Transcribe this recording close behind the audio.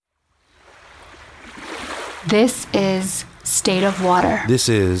This is State of Water. This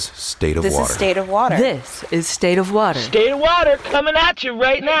is State of Water. This is State of Water. This is State of Water. State of Water coming at you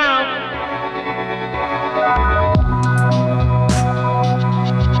right now.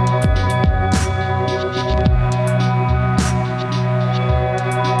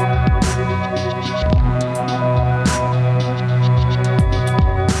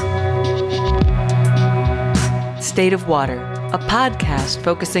 State of Water, a podcast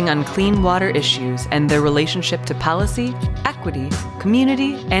focusing on clean water issues and their relationship to policy, equity,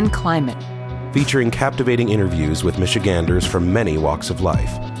 community, and climate. Featuring captivating interviews with Michiganders from many walks of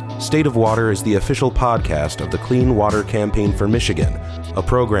life. State of Water is the official podcast of the Clean Water Campaign for Michigan, a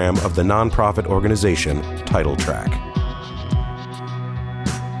program of the nonprofit organization Title Track.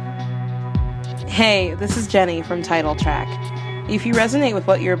 Hey, this is Jenny from Title Track. If you resonate with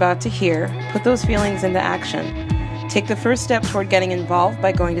what you're about to hear, put those feelings into action. Take the first step toward getting involved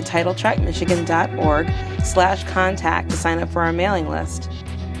by going to titletrackmichigan.org/contact to sign up for our mailing list.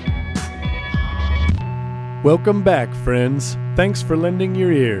 Welcome back, friends. Thanks for lending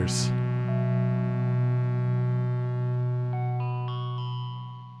your ears.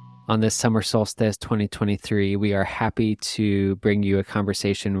 On this summer solstice 2023, we are happy to bring you a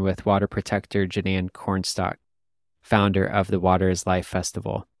conversation with water protector Jannan Cornstalk, founder of the Water is Life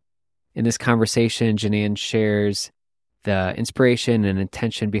Festival. In this conversation, Jannan shares the inspiration and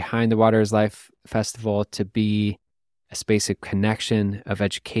intention behind the Water is Life Festival to be a space of connection, of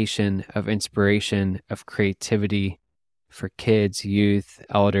education, of inspiration, of creativity for kids, youth,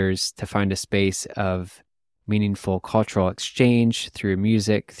 elders, to find a space of meaningful cultural exchange through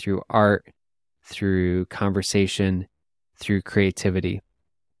music, through art, through conversation, through creativity.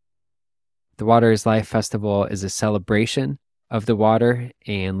 The Water is Life Festival is a celebration of the water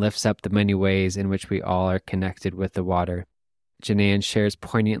and lifts up the many ways in which we all are connected with the water. Jannan shares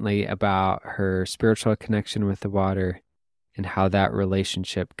poignantly about her spiritual connection with the water and how that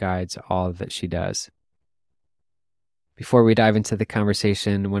relationship guides all that she does. Before we dive into the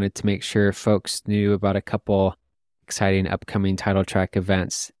conversation, I wanted to make sure folks knew about a couple exciting upcoming Title Track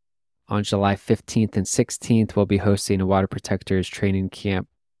events. On July 15th and 16th, we'll be hosting a Water Protectors training camp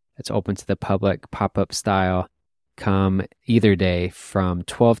that's open to the public, pop-up style. Come either day from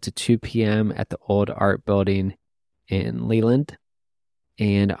 12 to 2 p.m. at the Old Art Building in Leland.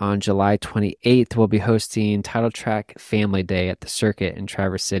 And on July 28th, we'll be hosting Title Track Family Day at the Circuit in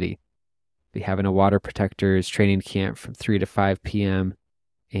Traverse City. We'll be having a Water Protectors training camp from 3 to 5 p.m.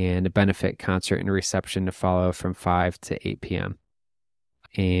 and a benefit concert and reception to follow from 5 to 8 p.m.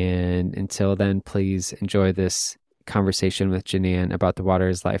 And until then, please enjoy this conversation with Jannan about the Water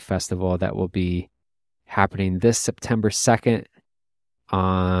is Life Festival that will be happening this September 2nd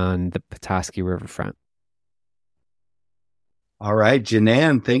on the Petoskey Riverfront. All right,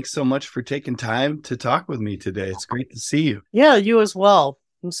 Jannan, thanks so much for taking time to talk with me today. It's great to see you. Yeah, you as well.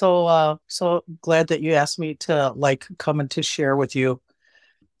 I'm so glad that you asked me to come and to share with you.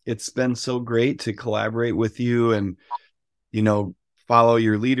 It's been so great to collaborate with you and, follow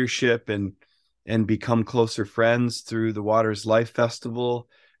your leadership and become closer friends through the Water's Life Festival,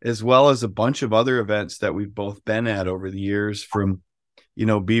 as well as a bunch of other events that we've both been at over the years, from,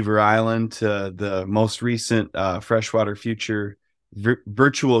 Beaver Island to the most recent Freshwater Future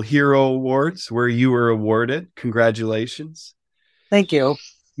Virtual Hero Awards, where you were awarded. Congratulations. Thank you.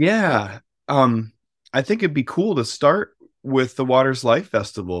 Yeah. I think it'd be cool to start with the Water's Life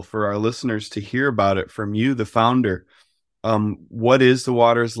Festival for our listeners to hear about it from you, the founder. What is the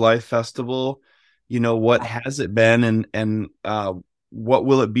Water's Life Festival? What has it been and what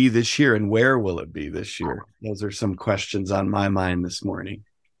will it be this year and where will it be this year? Those are some questions on my mind this morning.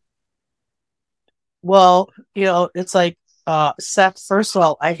 Well, it's like, Seth, first of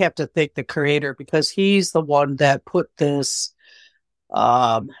all, I have to thank the creator because he's the one that put this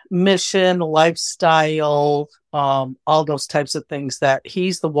mission, lifestyle, all those types of things, that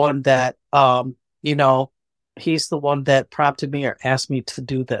he's the one that, he's the one that prompted me or asked me to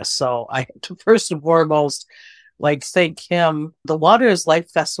do this. So I have to first and foremost thank him. The Water is Life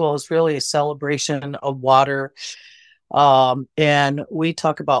Festival is really a celebration of water. And we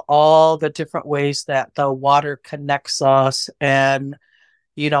talk about all the different ways that the water connects us and,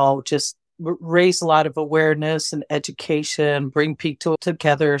 just raise a lot of awareness and education, bring people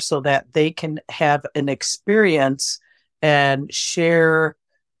together so that they can have an experience and share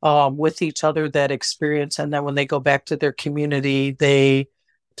with each other that experience. And then when they go back to their community, they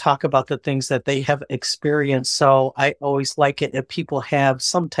talk about the things that they have experienced. So I always like it if people have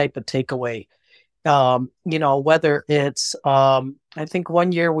some type of takeaway. Whether it's, I think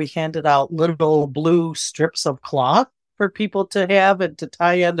one year we handed out little blue strips of cloth for people to have and to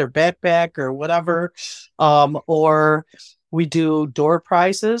tie in their backpack or whatever. Or we do door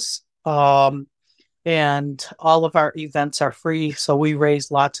prizes. And all of our events are free. So we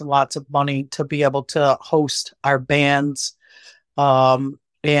raise lots and lots of money to be able to host our bands.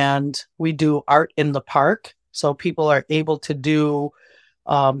 And we do art in the park. So people are able to do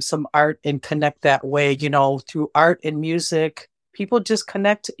some art and connect that way, through art and music. People just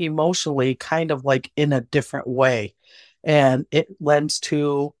connect emotionally, kind of like in a different way. And it lends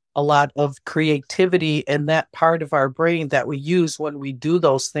to a lot of creativity in that part of our brain that we use when we do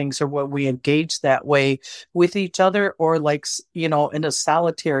those things or when we engage that way with each other, or like, in a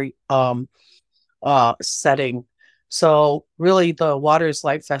solitary setting. So really the Waters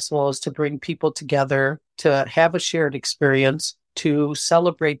Light Festival is to bring people together to have a shared experience, to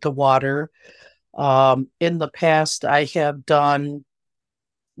celebrate the water. In the past, I have done,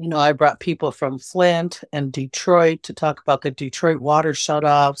 I brought people from Flint and Detroit to talk about the Detroit water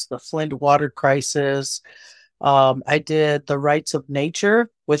shutoffs, the Flint water crisis. I did the Rights of Nature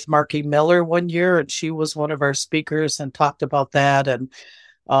with Marky Miller one year, and she was one of our speakers and talked about that and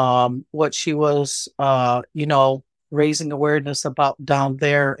what she was, raising awareness about down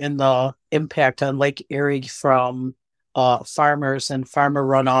there in the impact on Lake Erie from farmers and farmer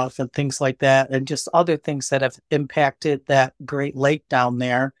runoff and things like that, and just other things that have impacted that Great Lake down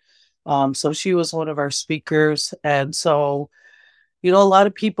there. So she was one of our speakers. And so, a lot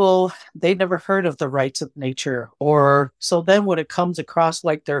of people, they never heard of the Rights of Nature. Or so then when it comes across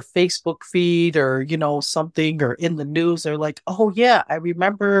like their Facebook feed or, something or in the news, they're like, oh yeah, I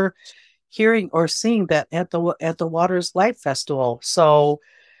remember hearing or seeing that at the Waters Light Festival. So,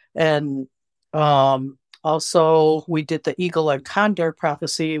 and also, we did the Eagle and Condor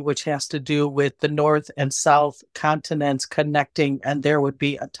prophecy, which has to do with the North and South continents connecting, and there would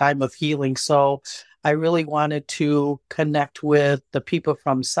be a time of healing. So I really wanted to connect with the people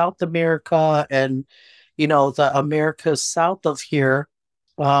from South America and, the Americas south of here,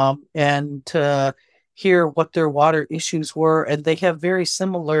 and to hear what their water issues were. And they have very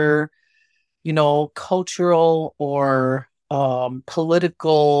similar, cultural or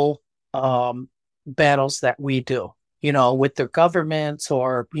political battles that we do, with their governments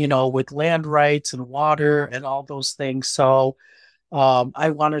or, with land rights and water and all those things. So I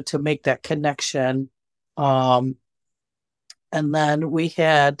wanted to make that connection. And then we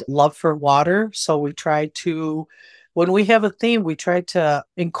had love for water. So we tried to, when we have a theme, we try to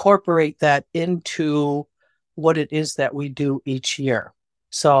incorporate that into what it is that we do each year.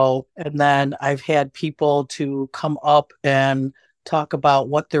 So, and then I've had people to come up and talk about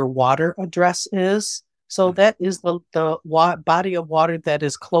what their water address is. So that is the body of water that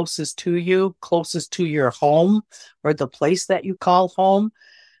is closest to you, closest to your home or the place that you call home.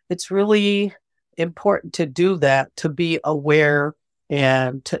 It's really important to do that, to be aware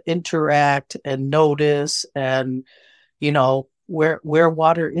and to interact and notice and, where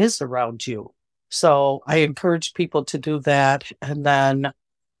water is around you. So I encourage people to do that. And then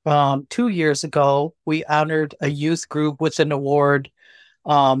 2 years ago, we honored a youth group with an award.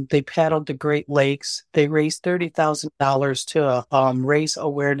 They paddled the Great Lakes. They raised $30,000 to raise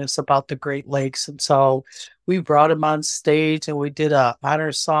awareness about the Great Lakes. And so we brought them on stage and we did a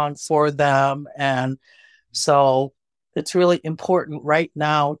honor song for them. And so it's really important right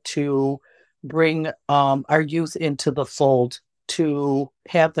now to bring our youth into the fold, to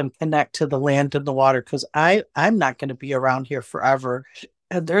have them connect to the land and the water, because I'm not going to be around here forever.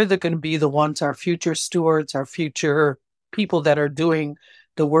 And they're going to be the ones, our future stewards, our future people that are doing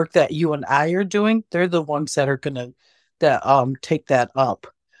the work that you and I are doing. They're the ones that are going to take that up.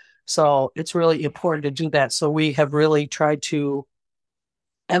 So it's really important to do that. So we have really tried to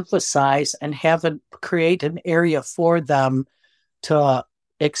emphasize and create an area for them to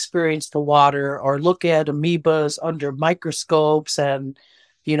experience the water or look at amoebas under microscopes and,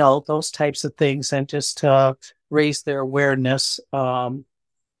 those types of things, and just to raise their awareness.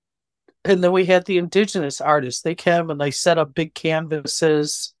 And then we had the indigenous artists. They came and they set up big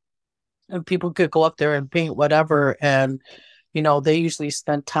canvases and people could go up there and paint whatever. And, they usually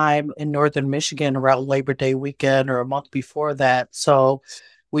spend time in northern Michigan around Labor Day weekend or a month before that. So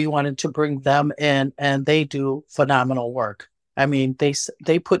we wanted to bring them in, and they do phenomenal work. I mean,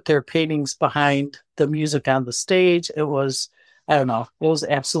 they put their paintings behind the music on the stage. It was, I don't know, it was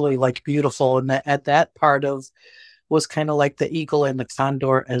absolutely like beautiful. And at that part was kind of like the eagle and the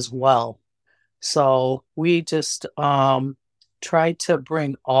condor as well. So we just tried to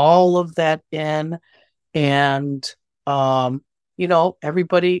bring all of that in, and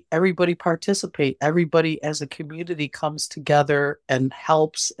everybody participate. Everybody as a community comes together and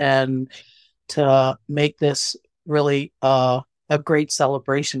helps, and to make this really a great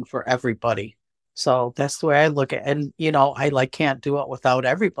celebration for everybody. So that's the way I look at it. And, I like can't do it without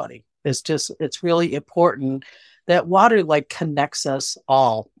everybody. It's really important that water like connects us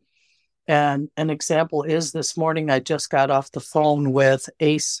all. And an example is this morning, I just got off the phone with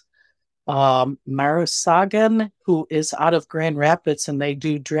Ace Marasagan, who is out of Grand Rapids, and they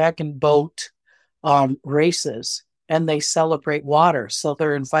do dragon boat races, and they celebrate water. So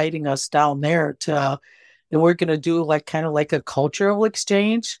they're inviting us down there and we're going to do like kind of like a cultural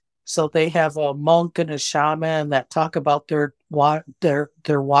exchange. So they have a monk and a shaman that talk about their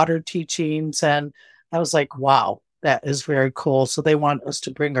water teachings. And I was like, wow, that is very cool. So they want us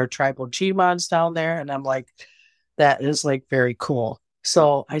to bring our tribal Gmons down there. And I'm like, that is like very cool.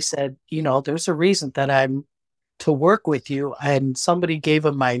 So I said, there's a reason that I'm to work with you. And somebody gave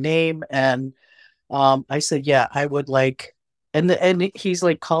him my name. And I said, yeah, I would like, and he's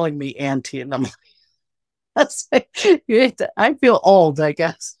like calling me auntie. And I'm like, that's like, I feel old, I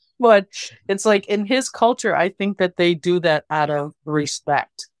guess. But it's like in his culture, I think that they do that out of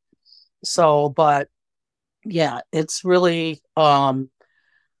respect. So, but yeah, it's really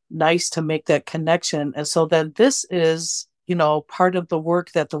nice to make that connection. And so then this is, part of the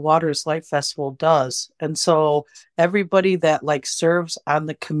work that the Waters Life Festival does. And so everybody that like serves on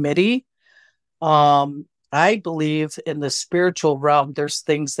the committee, I believe in the spiritual realm, there's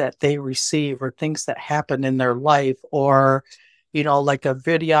things that they receive or things that happen in their life, or, like a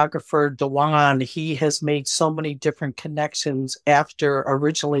videographer, Dewan, he has made so many different connections after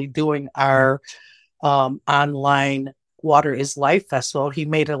originally doing our online Water is Life Festival. He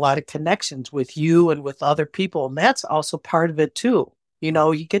made a lot of connections with you and with other people. And that's also part of it too.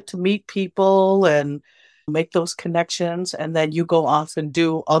 You get to meet people and make those connections, and then you go off and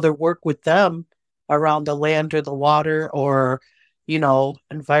do other work with them around the land or the water, or,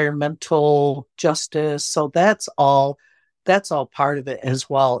 environmental justice. So that's all part of it as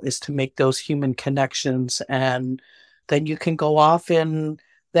well, is to make those human connections. And then you can go off in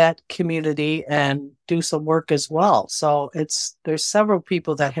that community and do some work as well. So there's several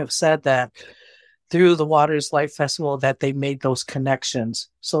people that have said that through the Waters Life Festival that they made those connections.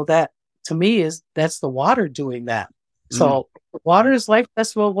 So that to me that's the water doing that. So Waters Life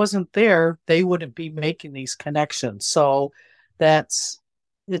Festival wasn't there, they wouldn't be making these connections. So it's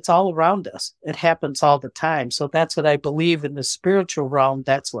all around us. It happens all the time. So that's what I believe in the spiritual realm.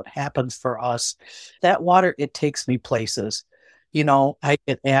 That's what happens for us. That water, it takes me places. I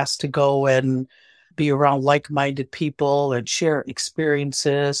get asked to go and be around like-minded people and share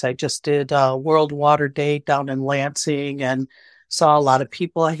experiences. I just did World Water Day down in Lansing and saw a lot of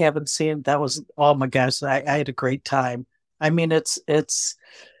people I haven't seen. That was, oh my gosh, I had a great time. I mean, it's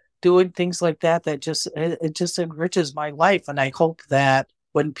doing things like that just enriches my life. And I hope that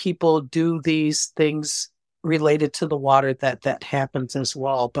when people do these things related to the water, that happens as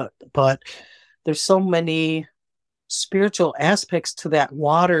well. But there's so many spiritual aspects to that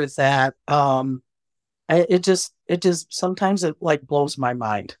water that it just sometimes it like blows my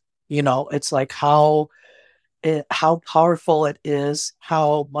mind. It's like how powerful it is,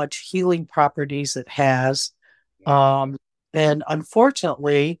 how much healing properties it has. And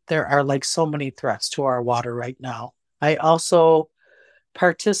unfortunately, there are like so many threats to our water right now. I also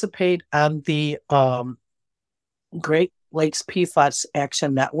participate on the Great Lakes PFAS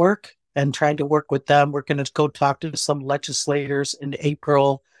Action Network and trying to work with them. We're going to go talk to some legislators in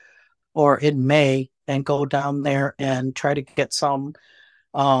April or in May and go down there and try to get some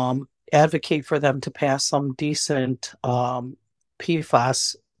advocate for them to pass some decent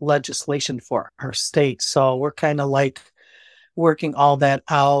PFAS legislation for our state. So we're kind of like working all that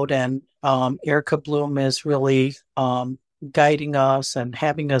out, and Erica Bloom is really guiding us and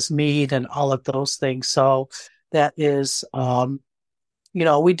having us meet and all of those things. So that is,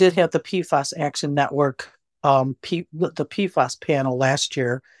 we did have the PFAS Action Network, the PFAS panel last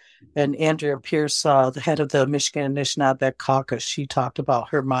year, and Andrea Pierce, the head of the Michigan Anishinaabe Caucus, she talked about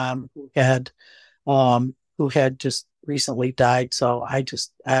her mom who had just recently died. So I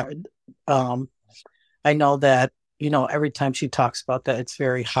know that, every time she talks about that, it's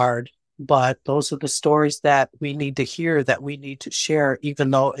very hard. But those are the stories that we need to hear, that we need to share, even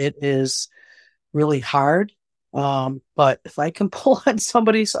though it is really hard. But if I can pull on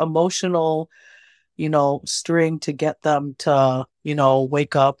somebody's emotional, string to get them to,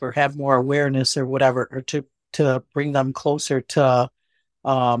 wake up or have more awareness or whatever, or to bring them closer to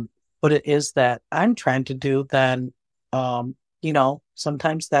what it is that I'm trying to do, then,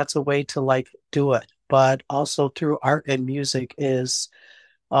 sometimes that's a way to like do it. But also through art and music is,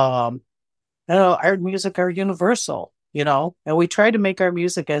 art and music are universal. and we try to make our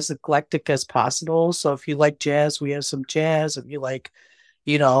music as eclectic as possible. So if you like jazz, we have some jazz. If you like,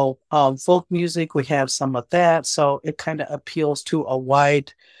 folk music, we have some of that. So it kind of appeals to a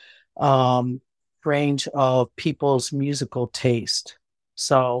wide range of people's musical taste.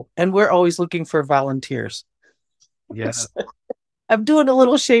 So, and we're always looking for volunteers. Yes. I'm doing a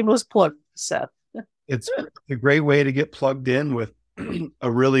little shameless plug, Seth. It's a great way to get plugged in with a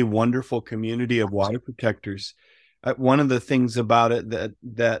really wonderful community of water protectors. One of the things about it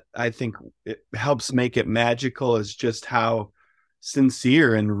that I think it helps make it magical is just how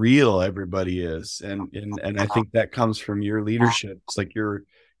sincere and real everybody is. And I think that comes from your leadership. It's like you're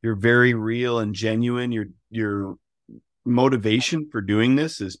very real and genuine. Your motivation for doing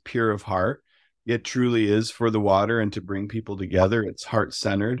this is pure of heart. It truly is for the water and to bring people together. It's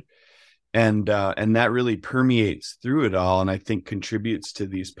heart-centered. And that really permeates through it all. And I think contributes to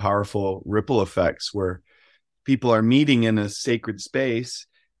these powerful ripple effects where people are meeting in a sacred space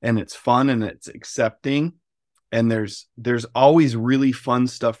and it's fun and it's accepting. And there's always really fun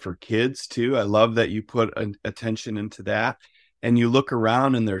stuff for kids too. I love that you put attention into that. And you look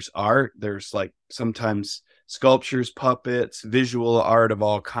around and there's art. There's like sometimes sculptures, puppets, visual art of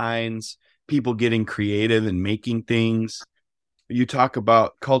all kinds, people getting creative and making things. You talk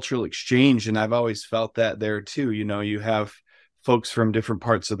about cultural exchange, and I've always felt that there too. You have folks from different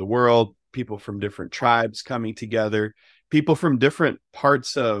parts of the world, people from different tribes coming together, people from different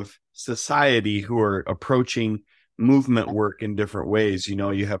parts of society who are approaching movement work in different ways.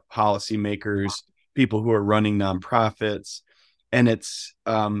 You have policymakers, people who are running nonprofits, and it's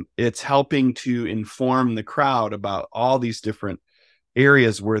helping to inform the crowd about all these different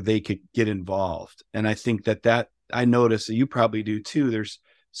areas where they could get involved. And I think that I notice that you probably do too. There's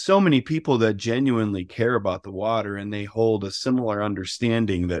so many people that genuinely care about the water, and they hold a similar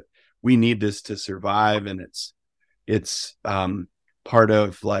understanding that we need this to survive. And it's part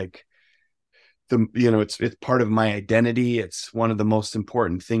of like it's part of my identity. It's one of the most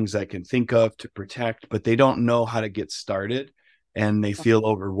important things I can think of to protect, but they don't know how to get started and they feel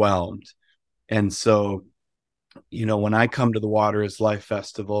overwhelmed. And so, when I come to the Water is Life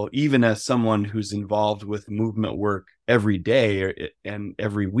Festival, even as someone who's involved with movement work every day and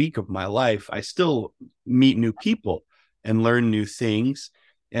every week of my life, I still meet new people and learn new things.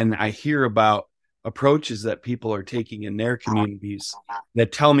 And I hear about approaches that people are taking in their communities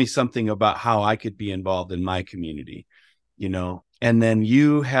that tell me something about how I could be involved in my community, And then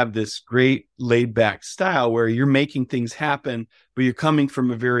you have this great laid back style where you're making things happen, but you're coming from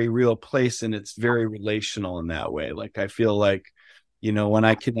a very real place, and it's very relational in that way. Like, I feel like, when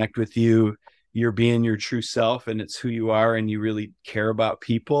I connect with you, you're being your true self, and it's who you are, and you really care about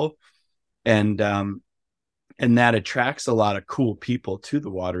people. And that attracts a lot of cool people to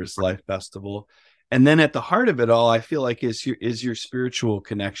the Waters Life Festival. And then at the heart of it all, I feel like is your spiritual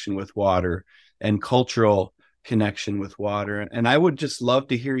connection with water and cultural connection with water. And I would just love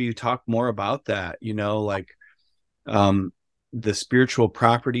to hear you talk more about that, the spiritual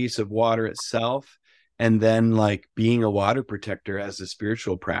properties of water itself, and then like being a water protector as a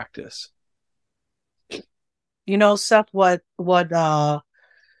spiritual practice. Seth, what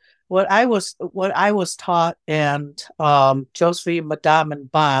I was taught, and Josephine Madame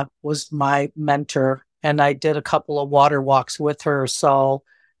and Bob was my mentor, and I did a couple of water walks with her. So,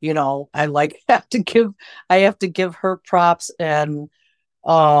 I have to give her props. And,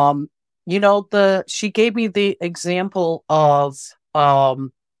 she gave me the example of,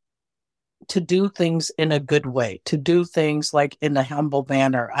 to do things in a good way, to do things like in a humble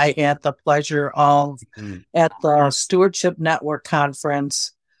manner. I had the pleasure of at the Stewardship Network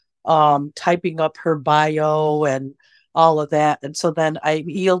conference, typing up her bio and all of that. And so then I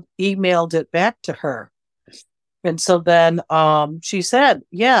emailed it back to her. And so then she said,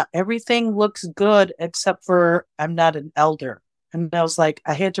 yeah, everything looks good except for I'm not an elder. And I was like,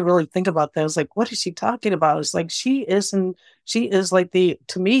 I had to really think about that. I was like, what is she talking about? It's like, she is like to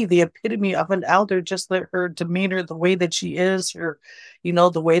me, the epitome of an elder, just like her demeanor, the way that she is, her,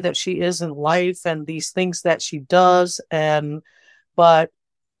 the way that she is in life and these things that she does. But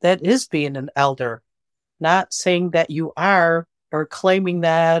that is being an elder, not saying that you are, or claiming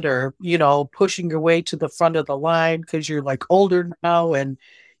that, or, pushing your way to the front of the line because you're like older now and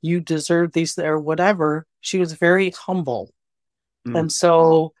you deserve these or whatever. She was very humble. And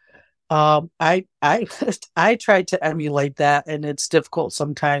so I tried to emulate that, and it's difficult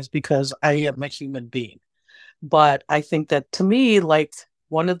sometimes because I am a human being. But I think that to me, like,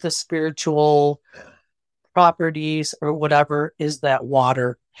 one of the spiritual properties or whatever is that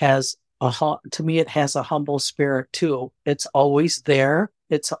water has to me, it has a humble spirit too. It's always there.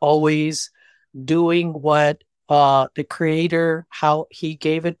 It's always doing what the Creator, how He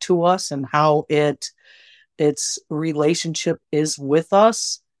gave it to us, and how its relationship is with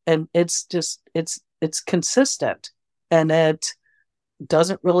us, and it's consistent, and it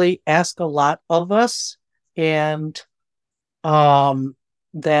doesn't really ask a lot of us, and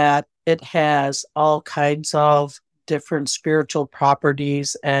that it has all kinds of different spiritual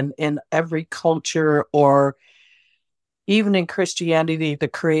properties, and in every culture, or even in Christianity, the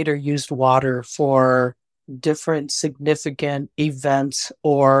Creator used water for different significant events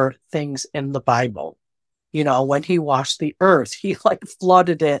or things in the Bible. When He washed the earth, He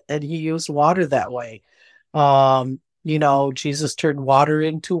flooded it, and He used water that way. Jesus turned water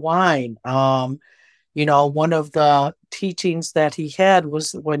into wine. One of the teachings that He had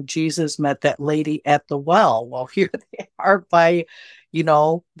was when Jesus met that lady at the well. Well, here they are by,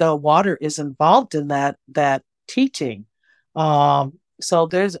 the water is involved in that teaching. So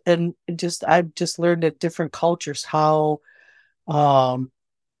I've just learned at different cultures how,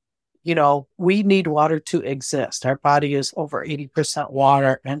 we need water to exist. Our body is over 80%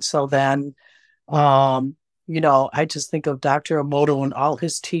 water. And so then, I just think of Dr. Emoto and all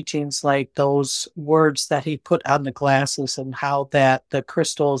his teachings, like those words that he put on the glasses, and how that the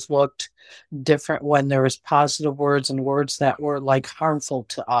crystals looked different when there was positive words and words that were harmful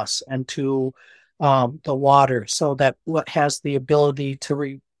to us and to the water, so that what has the ability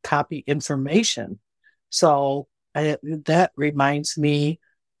to copy information. So that reminds me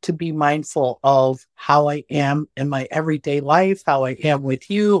to be mindful of how I am in my everyday life, how I am with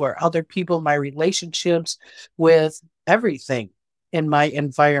you or other people, my relationships with everything in my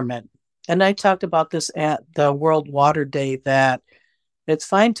environment. And I talked about this at the World Water Day, that it's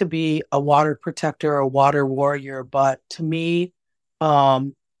fine to be a water protector or water warrior, but to me,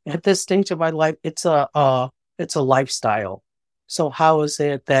 at this stage of my life, it's a lifestyle. So how is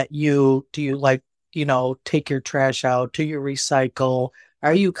it that do you take your trash out? Do you recycle?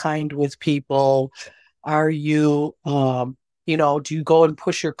 Are you kind with people? Are you, do you go and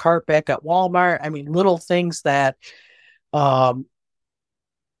push your cart back at Walmart? I mean, little things that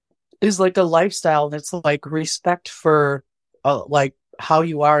is like a lifestyle. That's like respect for how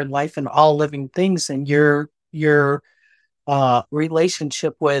you are in life and all living things, and your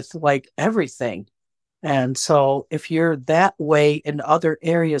relationship with everything. And so if you're that way in other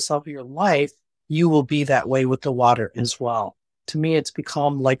areas of your life, you will be that way with the water as well. To me, it's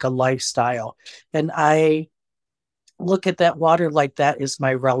become like a lifestyle. And I look at that water like that is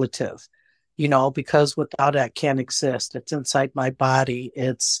my relative, because without it, I can't exist. It's inside my body.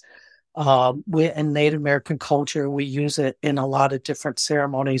 It's in Native American culture, we use it in a lot of different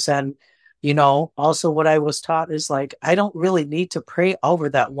ceremonies. And, also what I was taught is I don't really need to pray over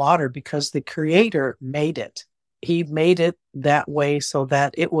that water, because the Creator made it. He made it that way so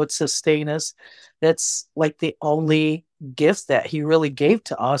that it would sustain us. That's the only gift that He really gave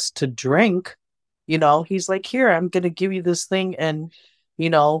to us to drink. He's here, I'm going to give you this thing, and,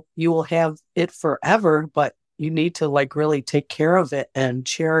 you will have it forever, but you need to really take care of it and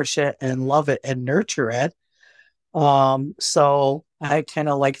cherish it and love it and nurture it. So I kind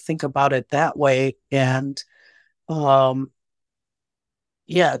of think about it that way. And,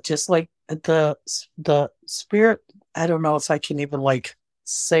 just the spirit, I don't know if I can even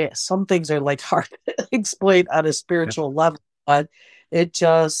say it. Some things are hard to explain on a spiritual level, but it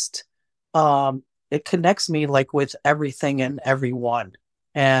just, it connects me with everything and everyone.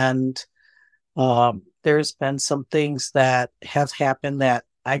 And, there's been some things that have happened that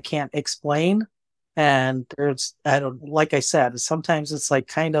I can't explain. And like I said, sometimes it's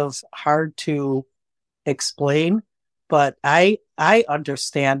kind of hard to explain, but I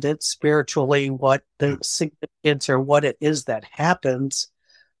understand it spiritually, what the significance or what it is that happens.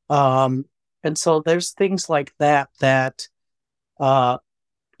 And so there's things like that, and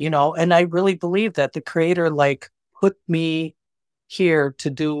I really believe that the Creator put me here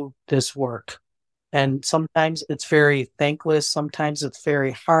to do this work. And sometimes it's very thankless. Sometimes it's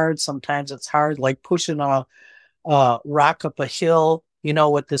very hard. Sometimes it's hard, pushing a rock up a hill,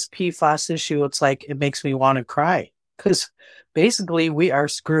 with this PFAS issue. It's it makes me want to cry, because basically we are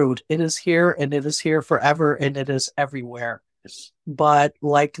screwed. It is here, and it is here forever, and it is everywhere. But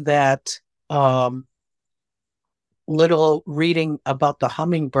that little reading about the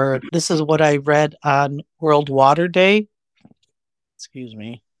hummingbird, this is what I read on World Water Day. Excuse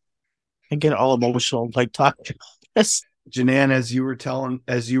me. I get all emotional talking about this. Jannan, as you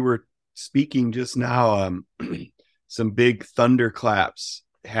were speaking just now, some big thunderclaps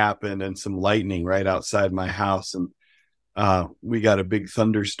happened and some lightning right outside my house. And we got a big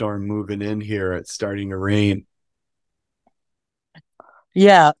thunderstorm moving in here. It's starting to rain.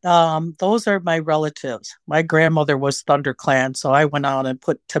 Yeah, those are my relatives. My grandmother was ThunderClan, so I went out and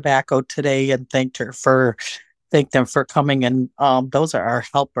put tobacco today and thanked them for coming, and those are our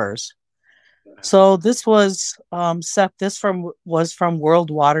helpers. So this was Seth. This from was from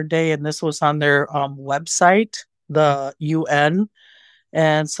World Water Day, and this was on their website, the UN.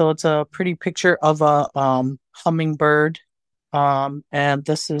 And so it's a pretty picture of a hummingbird. And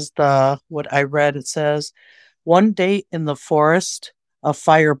this is the what I read. It says, one day in the forest, a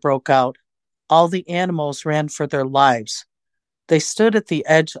fire broke out. All the animals ran for their lives. They stood at the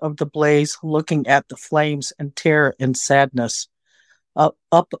edge of the blaze, looking at the flames in terror and sadness.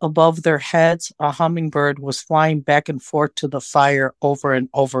 Up above their heads, a hummingbird was flying back and forth to the fire over and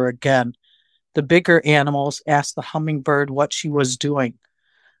over again. The bigger animals asked the hummingbird what she was doing.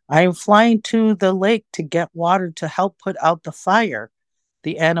 I am flying to the lake to get water to help put out the fire.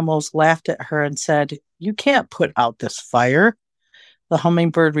 The animals laughed at her and said, you can't put out this fire. The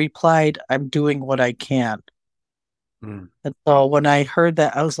hummingbird replied, I'm doing what I can. And so when I heard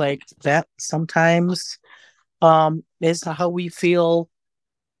that, I was like, that sometimes is how we feel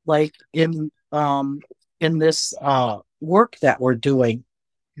like in this work that we're doing.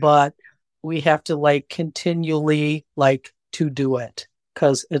 But we have to like continually like to do it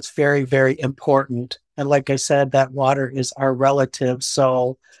because it's very, very important. And like I said, that water is our relative.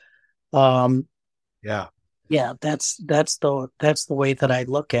 So Yeah. that's the way that I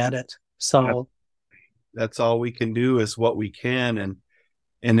look at it. So that's all we can do is what we can.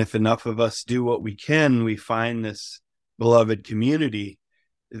 And if enough of us do what we can, we find this beloved community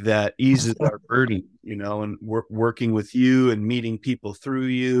that eases our burden, and we're working with you and meeting people through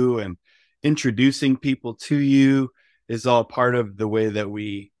you and introducing people to you is all part of the way that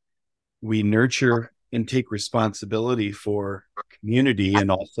we nurture and take responsibility for community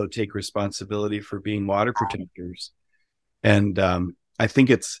and also take responsibility for being water protectors. And I think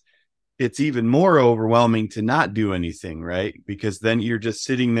it's even more overwhelming to not do anything, right? Because then you're just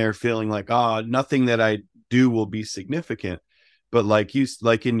sitting there feeling like, nothing that I do will be significant. But like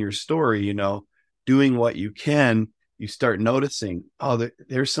in your story, doing what you can, you start noticing,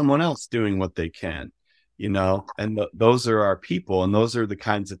 there's someone else doing what they can, and those are our people. And those are the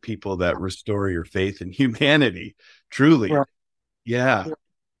kinds of people that restore your faith in humanity, truly. Right. Yeah.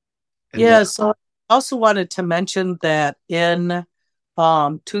 So I also wanted to mention that in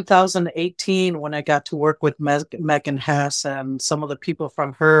 2018, when I got to work with Megan Hess and some of the people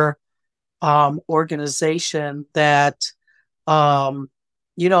from her organization, that Enbridge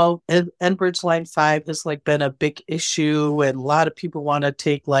Line 5 has like been a big issue, and a lot of people want to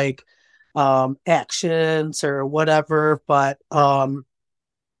take like actions or whatever, but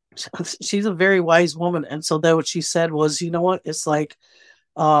she's a very wise woman, and so that what she said was, it's like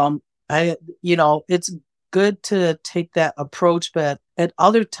it's good to take that approach, but at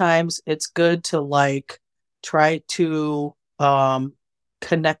other times it's good to like try to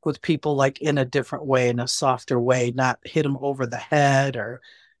connect with people like in a different way, in a softer way, not hit them over the head or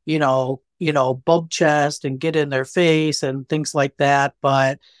bump chest and get in their face and things like that.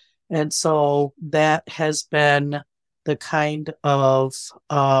 And so that has been the kind of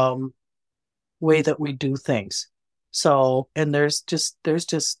way that we do things. So, and it's just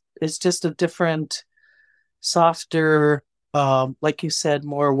a different, softer, like you said,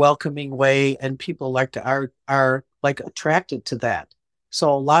 more welcoming way, and people are like attracted to that.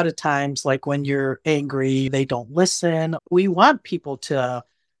 So a lot of times, like when you're angry, they don't listen. We want people to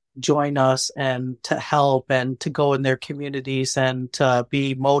join us and to help and to go in their communities and to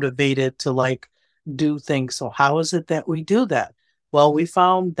be motivated to like do things. So how is it that we do that? Well, we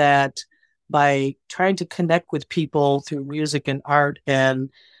found that by trying to connect with people through music and art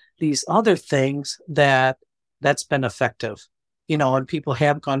and these other things, that's been effective, and people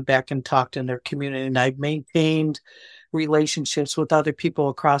have gone back and talked in their community, and I've maintained relationships with other people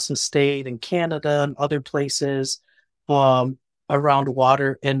across the state and Canada and other places around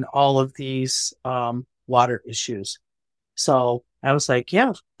water and all of these water issues. So I was like,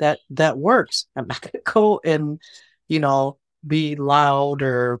 yeah, that works. I'm not going to go and, be loud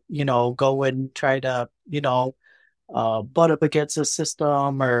or, go and try to, butt up against the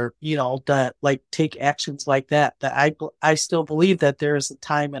system or, that like take actions like that I still believe that there is a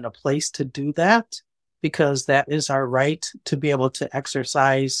time and a place to do that, because that is our right to be able to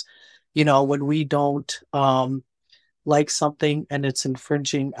exercise, when we don't like something and it's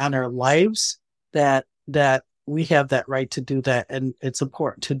infringing on our lives, that we have that right to do that. And it's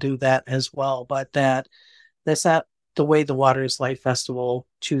important to do that as well. But that's not the way the Water is Life Festival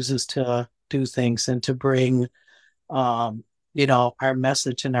chooses to do things and to bring, our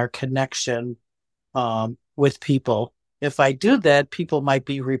message and our connection with people. if I do that, people might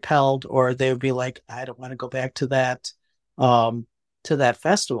be repelled, or they would be like, I don't want to go back to that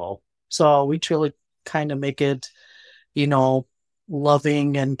festival. So we truly kind of make it,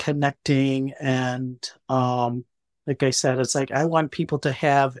 loving and connecting. And like I said, it's like I want people to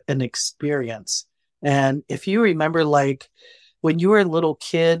have an experience. And if you remember, like when you were a little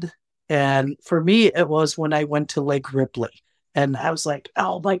kid, and for me, it was when I went to Lake Ripley. And I was like,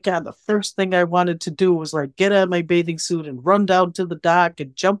 oh my God, the first thing I wanted to do was like get out of my bathing suit and run down to the dock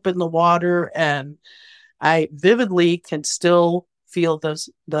and jump in the water. And I vividly can still feel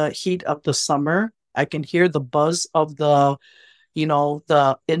the heat of the summer. I can hear the buzz of the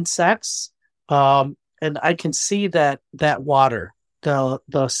insects. And I can see that water,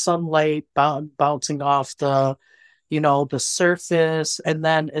 the sunlight bouncing off the surface. And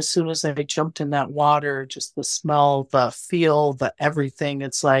then as soon as I jumped in that water, just the smell, the feel, the everything,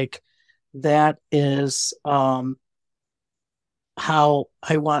 it's like, that is how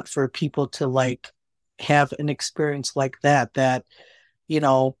I want for people to like have an experience like that,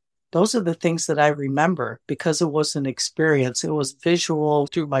 those are the things that I remember because it was an experience. It was visual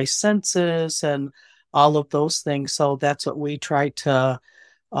through my senses and all of those things. So that's what we try to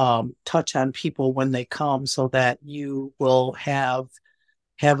touch on people when they come, so that you will have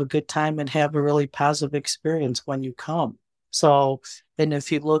a good time and have a really positive experience when you come. So, and if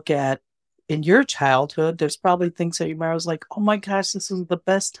you look at in your childhood, there's probably things that you remember was like, oh my gosh, this is the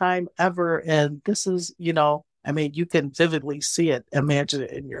best time ever. And this is, you can vividly see it, imagine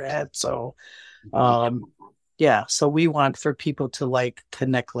it in your head. So, so we want for people to like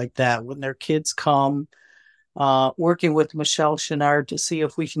connect like that when their kids come. Working with Michelle Chenard to see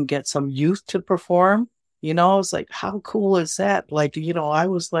if we can get some youth to perform. It's like, how cool is that? Like, I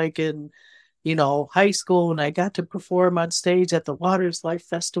was like in, high school and I got to perform on stage at the Waters Life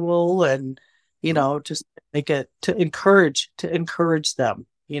Festival and, just make it to encourage them,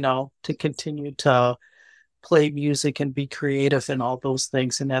 to continue to play music and be creative and all those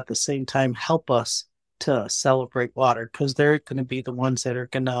things. And at the same time, help us to celebrate water, because they're going to be the ones that are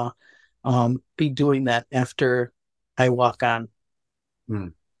going to be doing that after I walk on.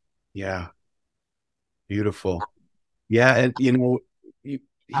 Yeah. Beautiful. Yeah. And,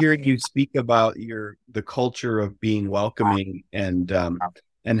 hearing you speak about the culture of being welcoming and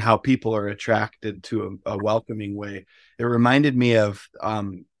how people are attracted to a welcoming way. It reminded me of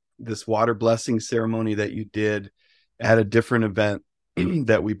this water blessing ceremony that you did at a different event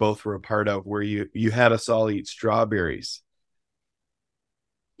that we both were a part of, where you had us all eat strawberries.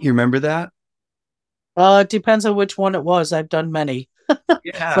 You remember that? It depends on which one it was. I've done many.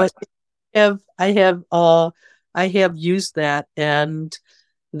 Yeah. But I have used that, and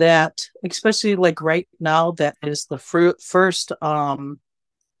that, especially like right now, that is the first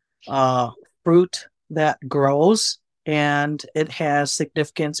fruit that grows, and it has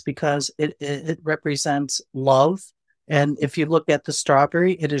significance because it represents love. And if you look at the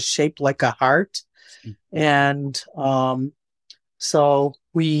strawberry, it is shaped like a heart. And so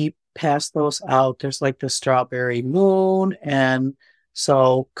we pass those out. There's like the strawberry moon. And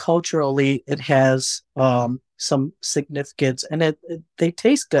so culturally, it has some significance, and they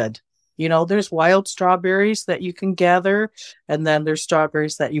taste good. There's wild strawberries that you can gather, and then there's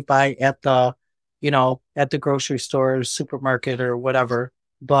strawberries that you buy at the grocery store or supermarket or whatever.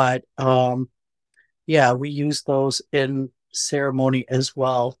 But we use those in ceremony as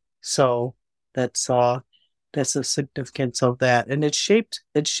well. So that's the significance of that. And it's shaped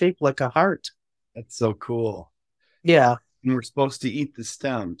like a heart. That's so cool. Yeah. And we're supposed to eat the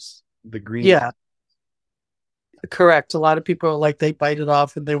stems, the green. Yeah. Correct. A lot of people are like, they bite it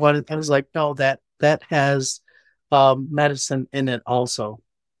off and they want it. I was like, no, that has medicine in it also.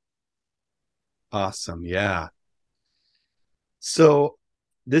 Awesome. Yeah. So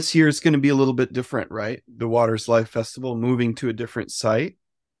this year is going to be a little bit different, right? The Waters Life Festival moving to a different site.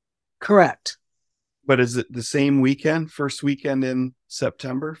 Correct. But is it the same weekend? First weekend in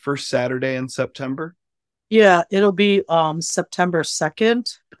September? First Saturday in September? Yeah, it'll be September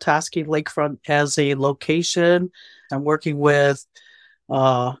 2nd. Petoskey Lakefront has a location. I'm working with,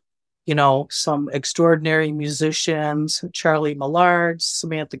 some extraordinary musicians, Charlie Millard,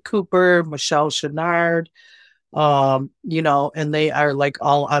 Samantha Cooper, Michelle Chenard, and they are like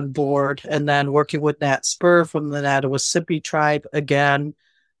all on board. And then working with Nat Spur from the Nattawasipi tribe again,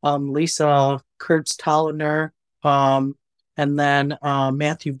 Lisa Kurtz-Tolliner, and then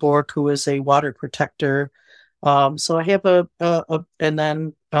Matthew Bork, who is a water protector. So I have and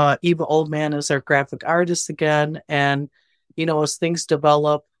then Eva Oldman is our graphic artist again. And, as things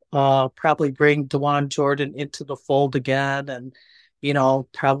develop, probably bring DeJuan Jordan into the fold again. And,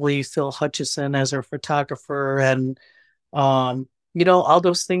 probably Phil Hutchison as our photographer. And All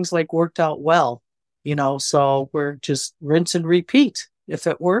those things like worked out well, so we're just rinse and repeat. If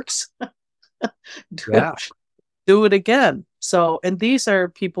it works, Yeah. do it again. So, and these are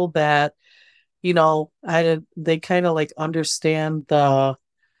people that, they kind of like understand the,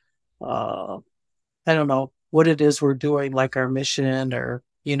 I don't know what it is we're doing, like our mission or,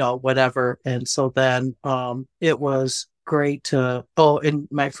 whatever. And so then, it was great and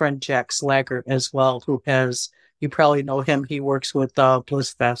my friend Jack Slager as well, you probably know him. He works with,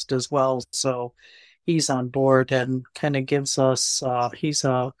 Blissfest as well. So he's on board and kind of gives us, he's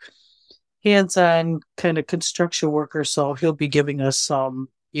a hands-on kind of construction worker. So he'll be giving us some,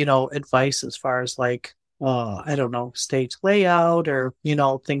 advice as far as like, I don't know, stage layout or,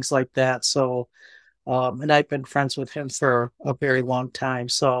 things like that. So, and I've been friends with him for a very long time.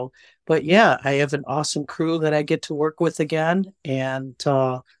 So, but yeah, I have an awesome crew that I get to work with again, and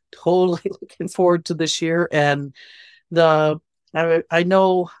totally looking forward to this year. And I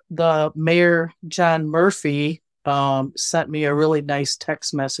know the mayor, John Murphy, sent me a really nice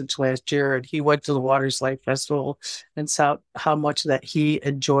text message last year, and he went to the Waters Life Festival and saw how much that he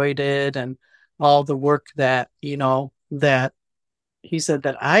enjoyed it and all the work that, that he said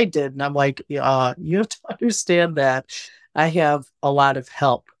that I did. And I'm like, you have to understand that I have a lot of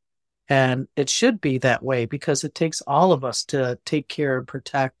help, and it should be that way because it takes all of us to take care and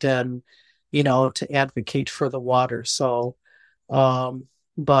protect and, to advocate for the water. So,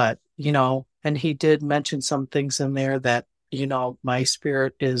 but, and he did mention some things in there that, my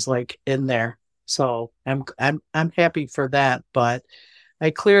spirit is like in there. So I'm happy for that, but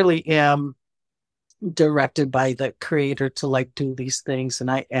I clearly am directed by the creator to like do these things, and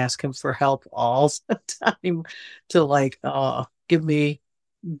I ask him for help all the time to like give me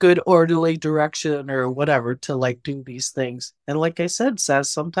good orderly direction or whatever to like do these things. And like I said, Seth,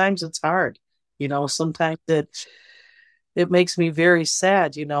 sometimes it's hard, sometimes it makes me very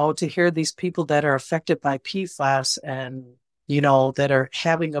sad, to hear these people that are affected by PFAS and, that are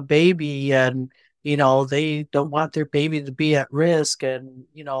having a baby and, they don't want their baby to be at risk. And,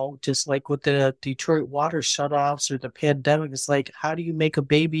 just like with the Detroit water shutoffs or the pandemic, it's like, how do you make a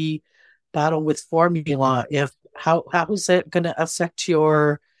baby bottle with formula? How is that going to affect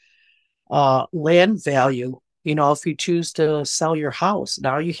your land value? If you choose to sell your house,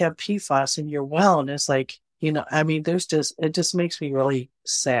 now you have PFAS in your well, and it's like, it just makes me really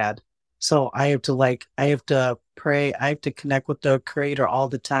sad. So I have to pray. I have to connect with the creator all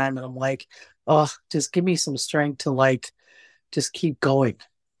the time. And I'm like, oh, just give me some strength to like, just keep going,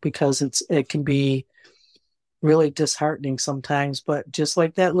 because it can be really disheartening sometimes. But just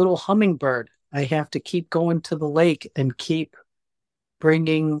like that little hummingbird, I have to keep going to the lake and keep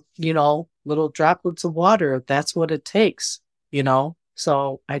bringing, little droplets of water. If that's what it takes,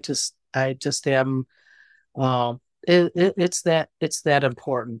 So I just am, it's that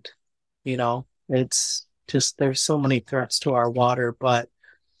important, it's just, there's so many threats to our water, but,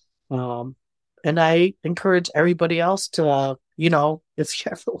 and I encourage everybody else to, if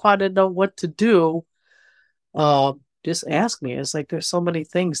you ever want to know what to do, just ask me. It's like, there's so many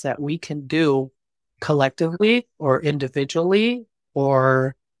things that we can do collectively or individually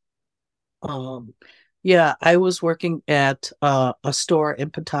or, yeah, I was working at a store in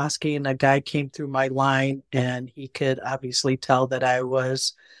Petoskey, and a guy came through my line, and he could obviously tell that I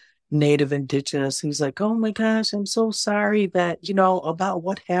was Native Indigenous. He's like, "Oh my gosh, I'm so sorry that, about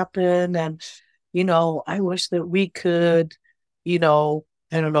what happened. And, I wish that we could, I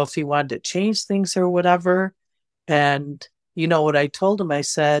don't know if he wanted to change things or whatever." And, what I told him, I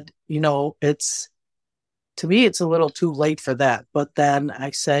said, to me, it's a little too late for that. But then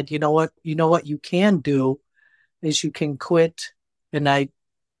I said, you know what you can do is you can quit. And I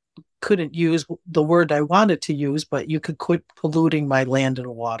couldn't use the word I wanted to use, but you could quit polluting my land and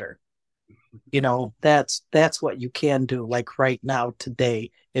water. That's what you can do, like right now,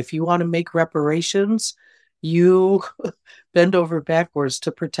 today. If you want to make reparations, you bend over backwards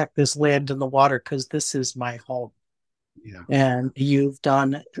to protect this land and the water, because this is my home. Yeah. And you've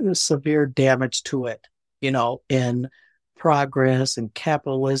done severe damage to it, in progress and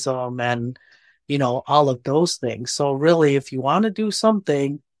capitalism and, all of those things. So really, if you want to do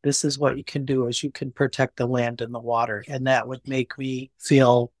something, this is what you can do, is you can protect the land and the water. And that would make me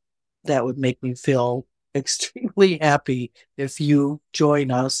feel extremely happy if you join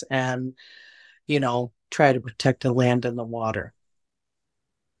us and, try to protect the land and the water.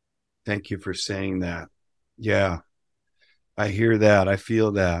 Thank you for saying that. Yeah, I hear that. I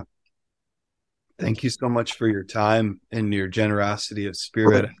feel that. Thank you so much for your time and your generosity of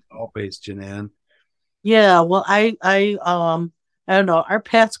spirit, as always, Jannan. Yeah, well, I don't know. Our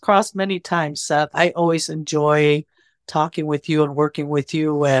paths crossed many times, Seth. I always enjoy talking with you and working with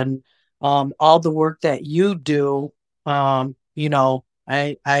you, and all the work that you do. You know,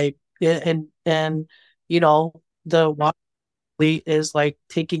 and you know, the water is like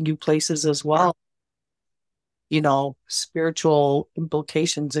taking you places as well. You know, spiritual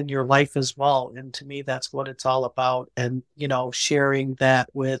implications in your life as well. And to me, that's what it's all about. And, you know, sharing that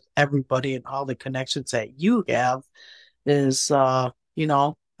with everybody and all the connections that you have is, you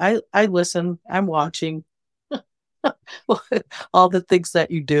know, I listen, I'm watching all the things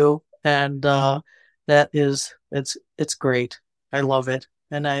that you do. And, it's great. I love it.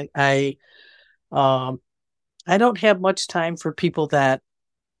 And I don't have much time for people that,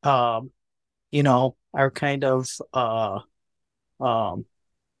 you know, are kind of, I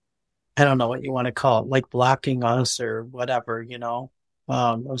don't know what you want to call it, like blocking us or whatever, you know,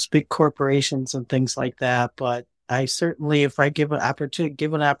 those big corporations and things like that. But I certainly, if I give an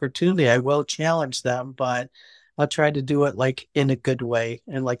opportunity, I will challenge them, but I'll try to do it like in a good way.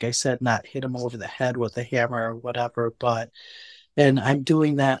 And like I said, not hit them over the head with a hammer or whatever, and I'm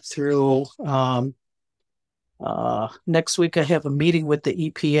doing that through, next week I have a meeting with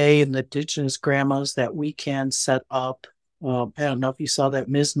the EPA and the Indigenous grandmas that we can set up. I don't know if you saw that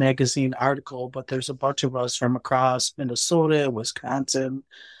Ms. Magazine article, but there's a bunch of us from across Minnesota, Wisconsin,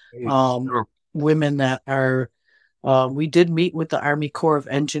 women that are, we did meet with the Army Corps of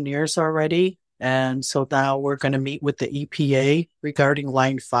Engineers already. And so now we're going to meet with the EPA regarding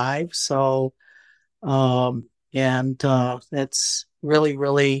Line 5. So, that's really,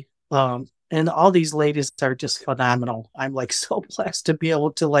 really, and all these ladies are just phenomenal. I'm like so blessed to be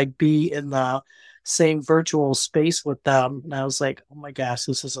able to like be in the same virtual space with them. And I was like, oh my gosh,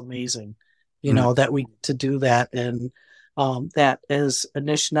 this is amazing. You know, that we to do that. And that as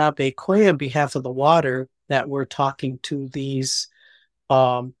Anishinaabe Kwe on behalf of the water, that we're talking to these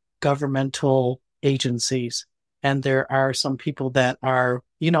governmental agencies. And there are some people that are,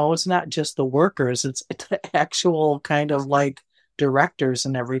 you know, it's not just the workers, it's the actual kind of like directors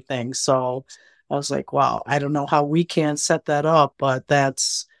and everything. So I was like, wow, I don't know how we can set that up, but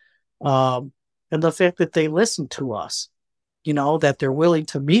that's, and the fact that they listen to us, you know, that they're willing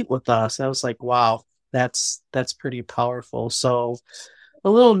to meet with us. I was like, wow, that's pretty powerful. So a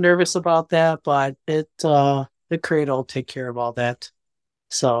little nervous about that, but the Creator will take care of all that.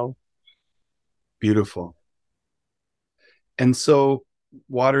 So beautiful. And so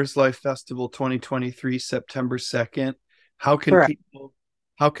Waters Life Festival 2023, September 2nd.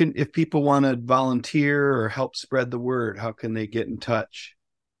 If people want to volunteer or help spread the word, how can they get in touch?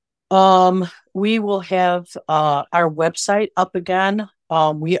 We will have our website up again.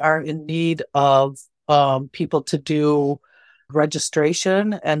 We are in need of people to do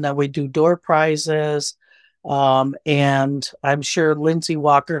registration, and then we do door prizes. And I'm sure Lindsay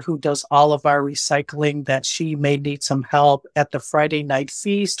Walker, who does all of our recycling, that she may need some help at the Friday night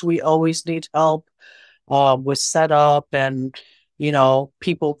feast. We always need help with setup and, you know,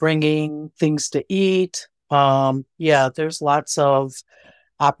 people bringing things to eat. There's lots of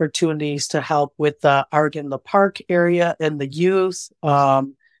opportunities to help with the art in the park area and the youth.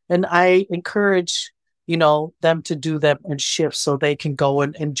 And I encourage, you know, them to do them in shifts so they can go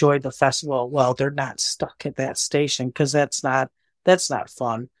and enjoy the festival. Well, they're not stuck at that station because that's not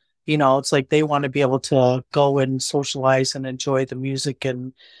fun. You know, it's like they want to be able to go and socialize and enjoy the music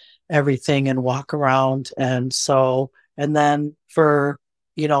and everything and walk around. And so, and then for,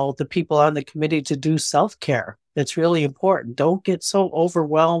 you know, the people on the committee to do self-care. It's really important. Don't get so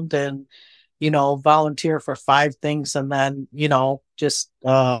overwhelmed and, you know, volunteer for 5 things and then, you know, just do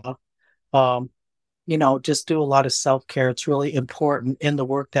a lot of self-care. It's really important in the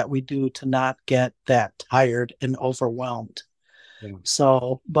work that we do to not get that tired and overwhelmed. Yeah.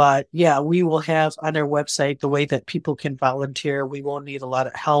 So, but yeah, we will have on our website the way that people can volunteer. We will need a lot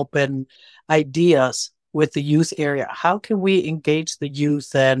of help and ideas with the youth area. How can we engage the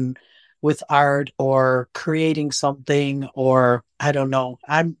youth and with art or creating something, or I don't know.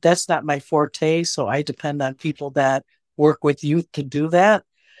 That's not my forte, so I depend on people that work with youth to do that.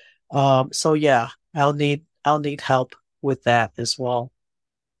 So yeah, I'll need help with that as well.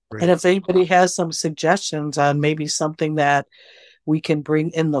 Great. And if anybody has some suggestions on maybe something that we can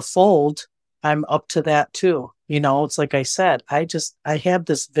bring in the fold, I'm up to that too. You know, it's like I said, I have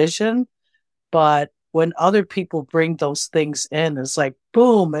this vision, but when other people bring those things in, it's like,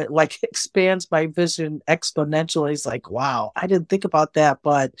 boom, it like expands my vision exponentially. It's like, wow, I didn't think about that,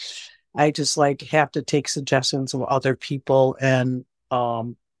 but I just like have to take suggestions of other people. And,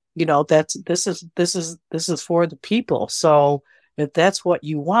 you know, this is for the people. So if that's what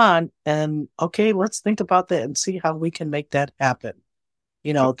you want, and okay, let's think about that and see how we can make that happen.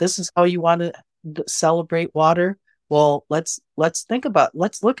 You know, this is how you want to celebrate water. well, let's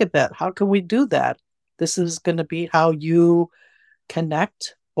look at that. How can we do that? This is going to be how you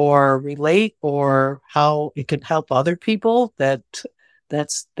connect or relate, or how it can help other people. That's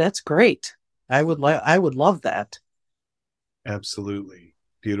great. I would love that. Absolutely.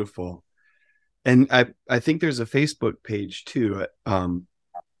 Beautiful. And I think there's a Facebook page too at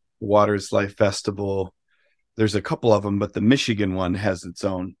Waters Life Festival. There's a couple of them, but the Michigan one has its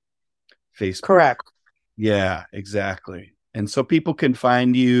own Facebook. Correct. Yeah, exactly. And so people can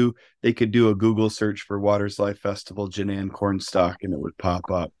find you. They could do a Google search for Waters Life Festival, Jannan Cornstalk, and it would pop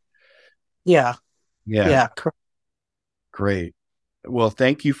up. Yeah. Great. Well,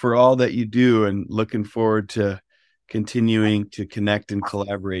 thank you for all that you do, and looking forward to continuing to connect and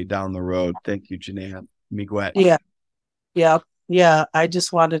collaborate down the road. Thank you, Jannan. Miigwech. Yeah. I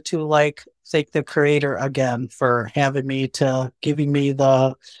just wanted to thank the creator again for giving me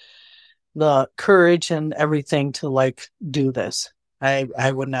the courage and everything to do this. I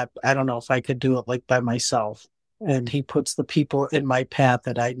don't know if I could do it by myself. And he puts the people in my path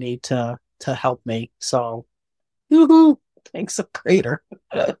that I need to help me. So, woohoo! Thanks, the creator.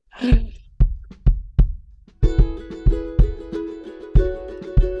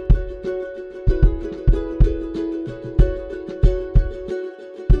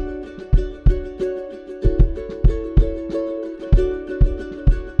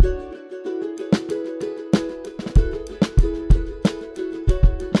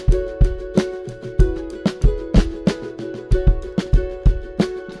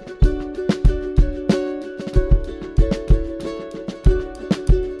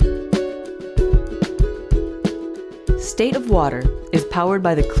 State of Water is powered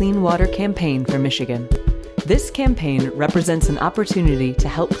by the Clean Water Campaign for Michigan. This campaign represents an opportunity to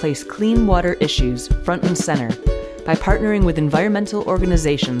help place clean water issues front and center by partnering with environmental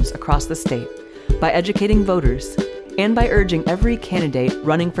organizations across the state, by educating voters, and by urging every candidate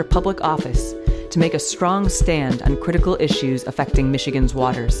running for public office to make a strong stand on critical issues affecting Michigan's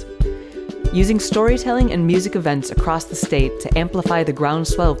waters. Using storytelling and music events across the state to amplify the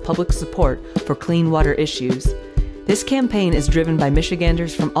groundswell of public support for clean water issues, this campaign is driven by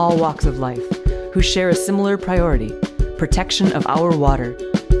Michiganders from all walks of life who share a similar priority: protection of our water.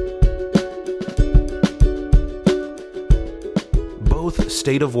 Both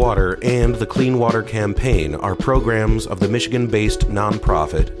State of Water and the Clean Water Campaign are programs of the Michigan-based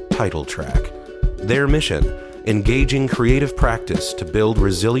nonprofit Title Track. Their mission: engaging creative practice to build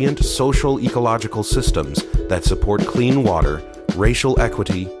resilient social ecological systems that support clean water, racial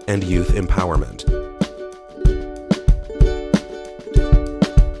equity, and youth empowerment.